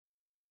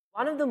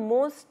One of the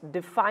most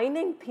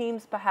defining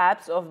themes,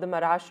 perhaps, of the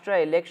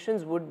Maharashtra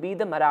elections would be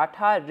the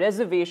Maratha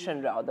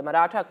reservation row, the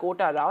Maratha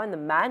quota row, and the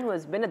man who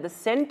has been at the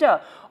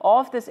center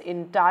of this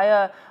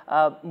entire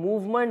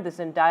movement, this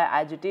entire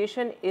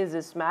agitation, is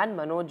this man,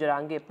 Manoj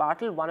Jarange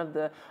Patil, one of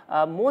the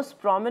most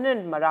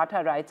prominent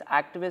Maratha rights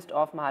activists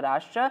of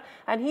Maharashtra.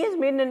 And he has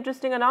made an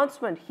interesting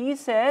announcement. He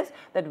says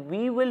that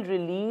we will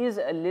release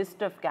a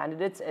list of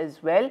candidates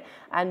as well,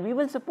 and we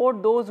will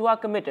support those who are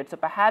committed. So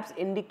perhaps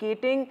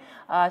indicating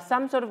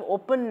some sort of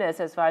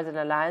openness as far as an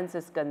alliance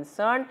is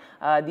concerned.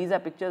 These are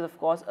pictures, of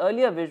course,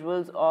 earlier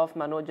visuals of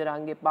Manoj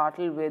Jarange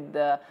Patil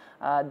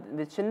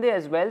with Shinde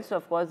as well. So,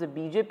 of course, the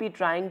BJP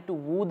trying to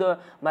woo the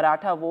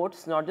Maratha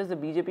votes, not just the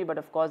BJP, but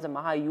of course the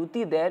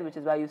Mahayuti there, which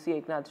is why you see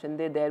Eknath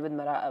Shinde there with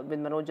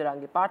Manoj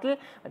Jarange Patil.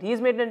 But he has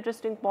made an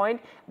interesting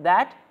point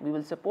that we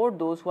will support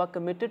those who are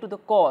committed to the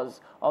cause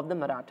of the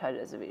Maratha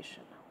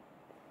reservation.